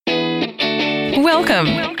Welcome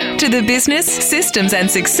to the Business, Systems and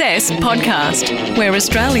Success podcast, where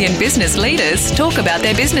Australian business leaders talk about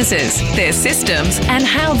their businesses, their systems and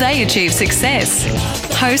how they achieve success.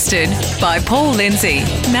 Hosted by Paul Lindsay,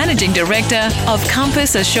 Managing Director of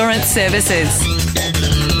Compass Assurance Services.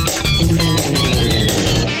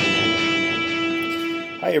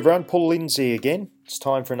 Hey everyone, Paul Lindsay again. It's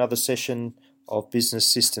time for another session of Business,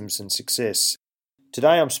 Systems and Success.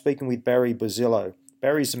 Today I'm speaking with Barry Bozzillo.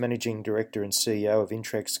 Barry's the Managing Director and CEO of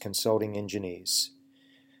Intrax Consulting Engineers.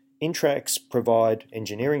 Intrax provide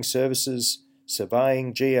engineering services,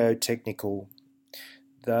 surveying, geotechnical.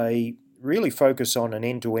 They really focus on an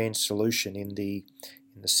end-to-end solution in the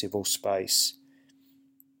civil space.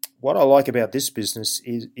 What I like about this business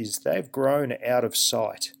is they've grown out of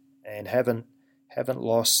sight and haven't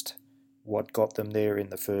lost what got them there in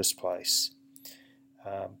the first place.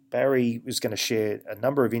 Barry was going to share a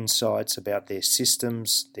number of insights about their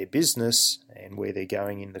systems, their business, and where they're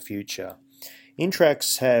going in the future.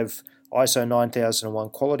 Intrax have ISO 9001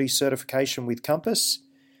 quality certification with Compass.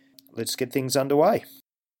 Let's get things underway.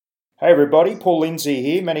 Hey everybody, Paul Lindsay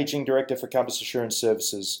here, Managing Director for Compass Assurance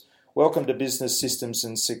Services. Welcome to Business, Systems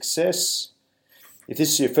and Success. If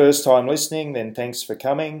this is your first time listening, then thanks for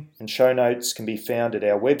coming, and show notes can be found at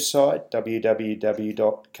our website,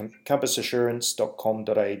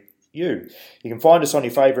 www.compassassurance.com.au. You can find us on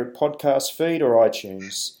your favourite podcast feed or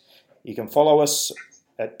iTunes. You can follow us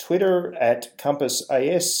at Twitter at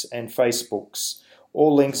CompassAS and Facebooks.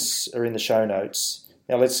 All links are in the show notes.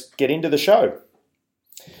 Now let's get into the show.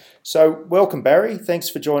 So welcome Barry, thanks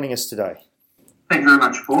for joining us today. Thank you very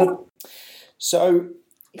much, Paul. So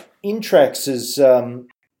Intrax is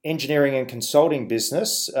engineering and consulting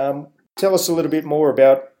business. Tell us a little bit more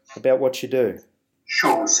about what you do.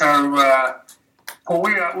 Sure. So, Paul,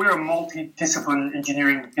 we're a multidiscipline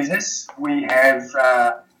engineering business. We have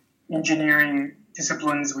engineering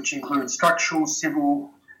disciplines which include structural,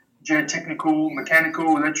 civil, geotechnical,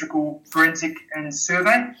 mechanical, electrical, forensic, and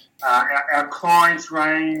survey. Our clients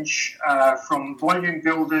range from volume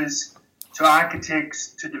builders to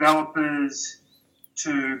architects to developers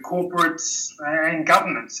to corporates and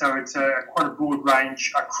government, so it's quite a broad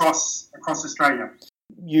range across Australia.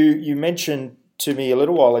 You mentioned to me a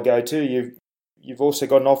little while ago too. You've also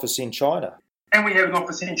got an office in China, and we have an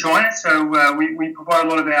office in China. So we provide a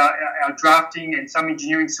lot of our drafting and some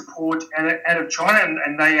engineering support out of China,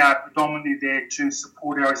 and they are predominantly there to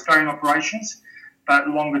support our Australian operations. But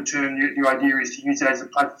longer term, the idea is to use it as a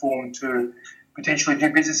platform to potentially do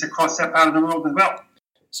business across that part of the world as well.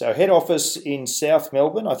 So head office in South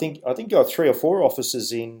Melbourne. I think you got 3 or 4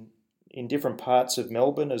 offices in different parts of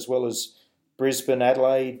Melbourne, as well as Brisbane,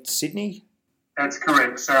 Adelaide, Sydney. That's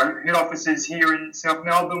correct. So head office is here in South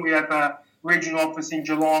Melbourne. We have a regional office in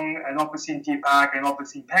Geelong, an office in Deer Park, and an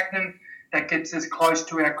office in Pakenham. That gets us close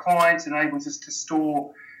to our clients, enables us to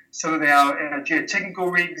store some of our geotechnical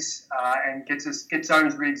rigs, and gets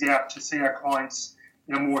those rigs out to see our clients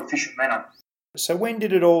in a more efficient manner. So when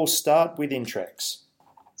did it all start with Intrax?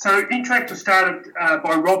 So Intrax was started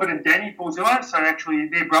by Robert and Danny Bozzillo, so actually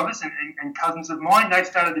they're brothers and cousins of mine. They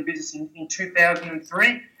started the business in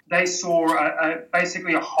 2003. They saw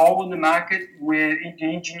basically a hole in the market where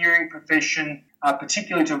the engineering profession,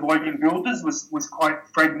 particularly to volume builders, was quite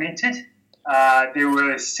fragmented. There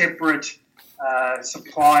were separate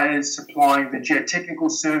suppliers supplying the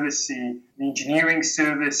geotechnical service, the engineering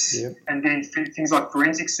service, yep, and then things like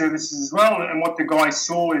forensic services as well. And what the guys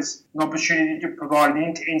saw is an opportunity to provide an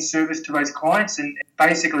end-to-end service to those clients and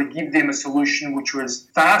basically give them a solution which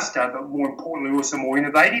was faster, but more importantly also more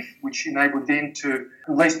innovative, which enabled them to,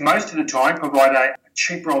 at least most of the time, provide a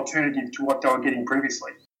cheaper alternative to what they were getting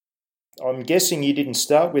previously. I'm guessing you didn't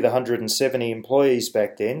start with 170 employees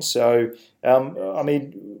back then. So, have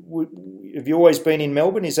you always been in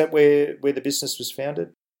Melbourne? Is that where the business was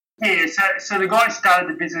founded? Yeah, so the guys started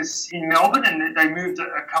the business in Melbourne, and they moved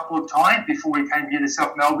a couple of times before we came here to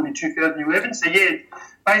South Melbourne in 2011. So, yeah,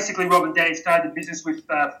 basically Rob and Danny started the business with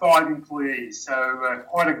 5 employees. So,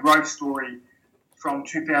 quite a growth story from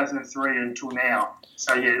 2003 until now.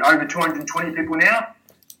 So, yeah, over 220 people now.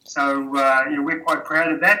 So, we're quite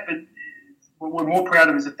proud of that, but what we're more proud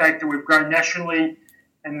of is the fact that we've grown nationally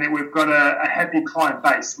and that we've got a happy client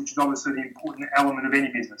base, which is obviously the important element of any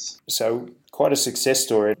business. So quite a success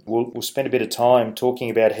story. We'll spend a bit of time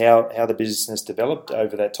talking about how the business developed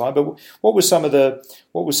over that time. But what were some of the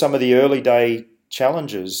early day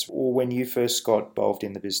challenges, or when you first got involved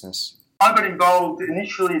in the business? I got involved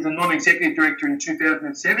initially as a non-executive director in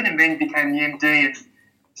 2007 and then became the MD and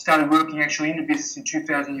started working actually in the business in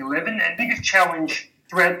 2011. And the biggest challenge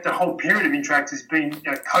throughout the whole period of Intrax has been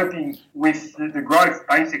coping with the growth,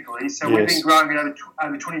 basically. So we've been growing at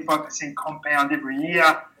over 25% compound every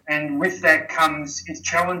year. And with that comes its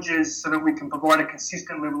challenges so that we can provide a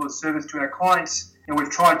consistent level of service to our clients. And we've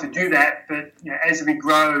tried to do that, but as we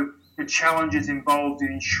grow, the challenges involved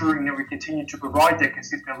in ensuring that we continue to provide that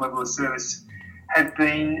consistent level of service have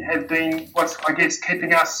been what's, I guess,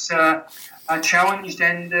 keeping us challenged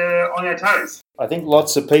and on our toes. I think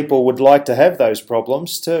lots of people would like to have those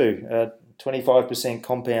problems too. 25%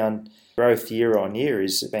 compound growth year on year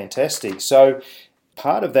is fantastic. So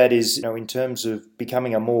part of that is, in terms of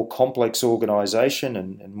becoming a more complex organisation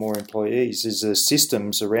and more employees, is the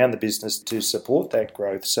systems around the business to support that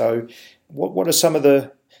growth. So what are some of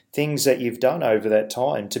the things that you've done over that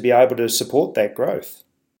time to be able to support that growth?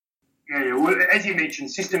 Yeah. Well, as you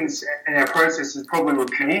mentioned, systems and our processes probably were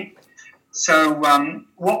key. So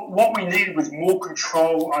what we needed was more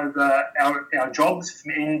control over our jobs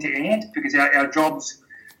from end to end, because our jobs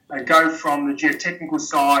go from the geotechnical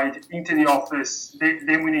side into the office.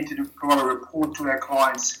 Then we need to provide a report to our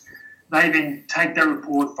clients. They then take that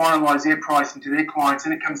report, finalise their pricing to their clients,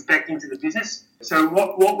 and it comes back into the business. So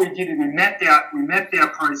what we did is we mapped our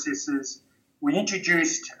processes. We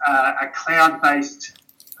introduced a cloud-based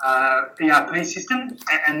ERP system,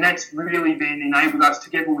 and that's really then enabled us,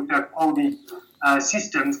 together with our quality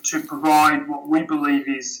systems, to provide what we believe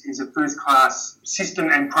is a first-class system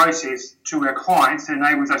and process to our clients that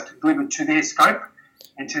enables us to deliver to their scope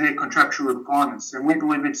and to their contractual requirements. And we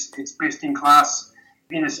believe it's best in class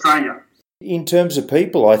in Australia. In terms of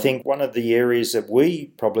people, I think one of the areas that we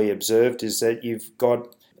probably observed is that you've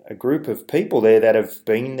got a group of people there that have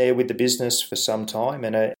been there with the business for some time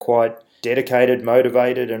and are quite dedicated,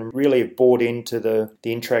 motivated, and really have bought into the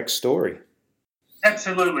Intrax story.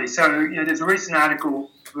 Absolutely. So, there's a recent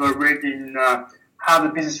article that I read in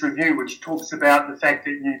Harvard Business Review which talks about the fact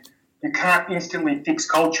that you can't instantly fix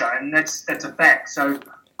culture, and that's a fact. So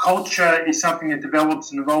culture is something that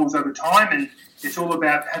develops and evolves over time, and it's all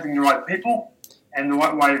about having the right people and the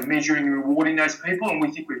right way of measuring and rewarding those people, and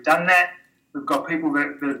we think we've done that. We've got people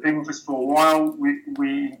that have been with us for a while.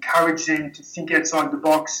 We encourage them to think outside the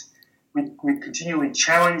box. We continually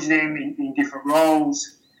challenge them in different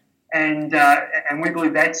roles, and we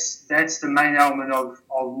believe that's the main element of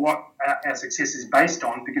what our success is based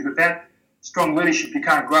on. Because without strong leadership, you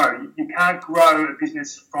can't grow. You can't grow a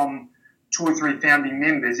business from 2 or 3 founding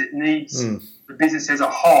members. It needs the business as a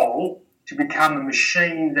whole to become a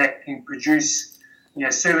machine that can produce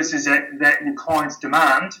services that your clients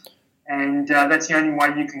demand. And that's the only way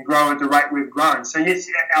you can grow at the rate we've grown. So yes,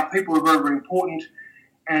 our people are very, very important,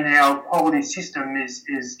 and our quality system is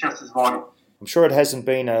just as vital. I'm sure it hasn't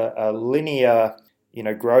been a linear,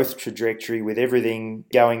 growth trajectory with everything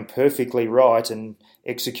going perfectly right and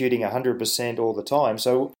executing 100% all the time.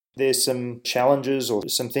 So there's some challenges or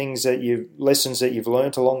some lessons that you've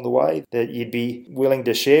learnt along the way that you'd be willing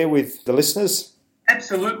to share with the listeners?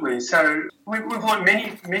 Absolutely. So we've learned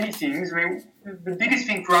many things. I mean, the biggest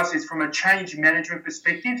thing for us is from a change management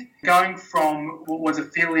perspective, going from what was a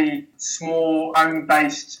fairly small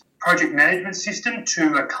home-based project management system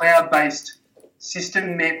to a cloud-based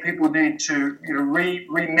system meant people need to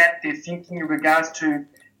remap their thinking in regards to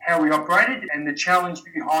how we operated, and the challenge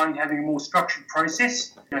behind having a more structured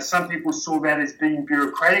process. Some people saw that as being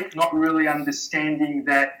bureaucratic, not really understanding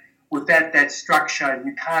that without that structure,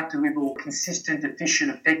 you can't deliver consistent, efficient,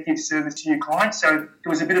 effective service to your clients. So there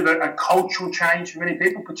was a bit of a cultural change for many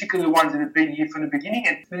people, particularly the ones that have been here from the beginning.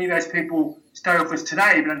 And many of those people stay with us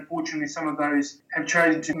today, but unfortunately some of those have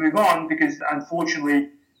chosen to move on because, unfortunately,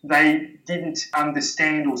 they didn't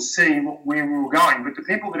understand or see where we were going. But the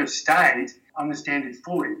people that have stayed understand it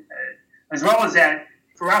fully. As well as that,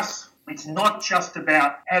 for us, it's not just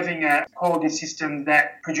about having a quality system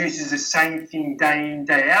that produces the same thing day in,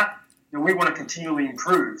 day out. We want to continually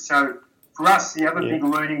improve. So for us, the other big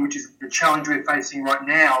learning, which is the challenge we're facing right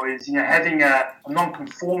now, is having a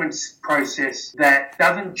non-conformance process that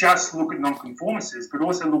doesn't just look at non-conformances, but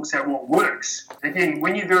also looks at what works. Again,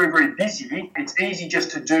 when you're very, very busy, it's easy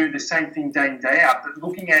just to do the same thing day in, day out, but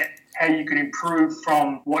looking at how you can improve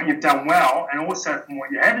from what you've done well and also from what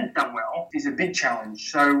you haven't done well is a big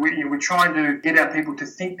challenge. So we're trying to get our people to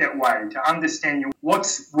think that way, to understand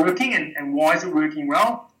what's working and why is it working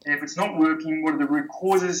well. And if it's not working, what are the root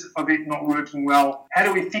causes of it not working well? How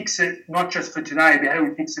do we fix it, not just for today, but how do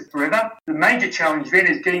we fix it forever? The major challenge then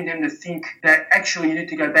is getting them to think that actually you need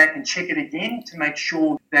to go back and check it again to make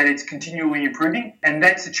sure that it's continually improving. And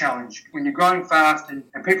that's the challenge. When you're growing fast and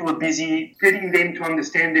people are busy, getting them to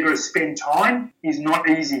understand they've got to spend time is not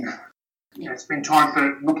easy. Spend time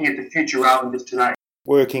for looking at the future rather than just today.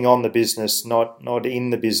 working on the business, not in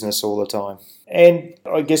the business all the time. And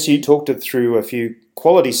I guess you talked it through a few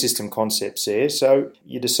quality system concepts there. So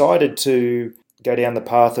you decided to go down the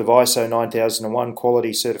path of ISO 9001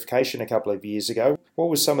 quality certification a couple of years ago. What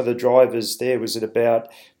were some of the drivers there? Was it about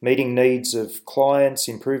meeting needs of clients,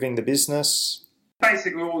 improving the business?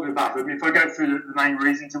 Basically all of the above. I mean, if I go through the main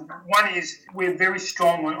reasons, one is we're very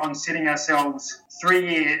strong on setting ourselves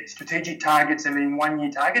 3-year strategic targets and then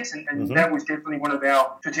 1-year targets, and that was definitely one of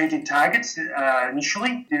our strategic targets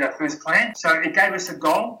initially, did our first plan. So it gave us a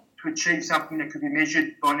goal to achieve something that could be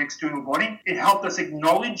measured by an external body. It helped us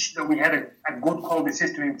acknowledge that we had a good quality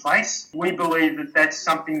system in place. We believe that that's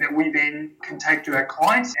something that we then can take to our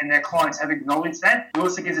clients, and our clients have acknowledged that. It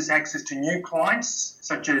also gives us access to new clients,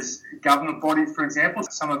 such as government bodies, for example.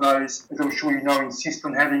 Some of those, as I'm sure you know, insist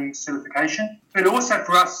on having certification. But also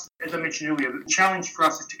for us, as I mentioned earlier, the challenge for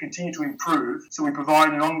us is to continue to improve so we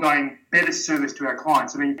provide an ongoing better service to our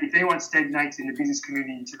clients. I mean, if anyone stagnates in the business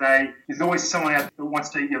community today, there's always someone out there that wants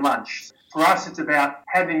to eat your lunch. For us, it's about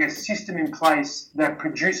having a system in place that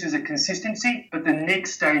produces a consistency, but the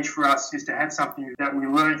next stage for us is to have something that we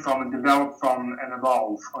learn from and develop from and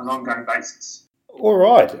evolve on an ongoing basis. All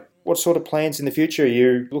right. What sort of plans in the future? Are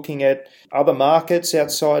you looking at other markets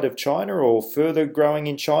outside of China or further growing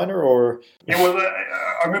in China? Or Yeah, well,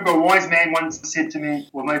 I remember a wise man once said to me,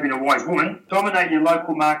 or maybe a wise woman, dominate your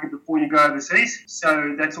local market before you go overseas.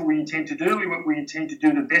 So that's what we intend to do. We intend to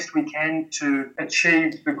do the best we can to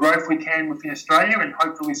achieve the growth we can within Australia and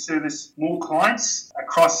hopefully service more clients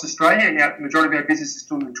across Australia. Now, the majority of our business is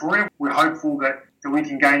still in Victoria. We're hopeful that we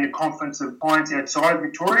can gain the confidence of clients outside of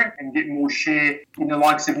Victoria and get more share in the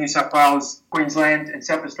likes of New South Wales, Queensland and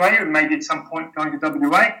South Australia, and maybe at some point going to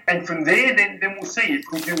WA. And from there, then we'll see. If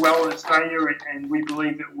we do well in Australia and we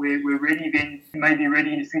believe that we're ready, then we may be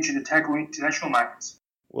ready in the future to tackle international markets.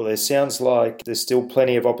 Well, there sounds like there's still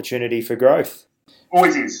plenty of opportunity for growth.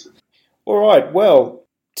 Always is. All right. Well,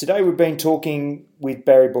 today we've been talking with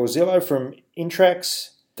Barry Borzillo from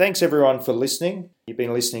Intrax. Thanks everyone for listening. You've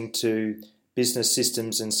been listening to Business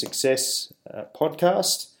Systems and Success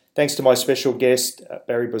podcast. Thanks to my special guest,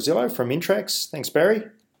 Barry Borzillo from Intrax. Thanks, Barry.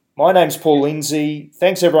 My name's Paul Lindsay.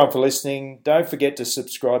 Thanks, everyone, for listening. Don't forget to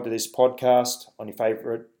subscribe to this podcast on your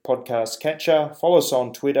favourite podcast catcher. Follow us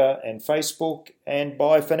on Twitter and Facebook. And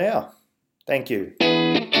bye for now. Thank you.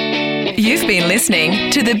 You've been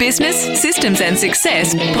listening to the Business Systems and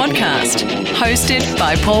Success podcast, hosted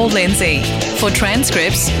by Paul Lindsay. For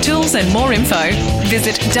transcripts, tools and more info,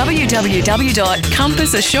 visit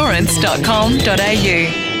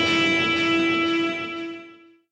www.compassassurance.com.au.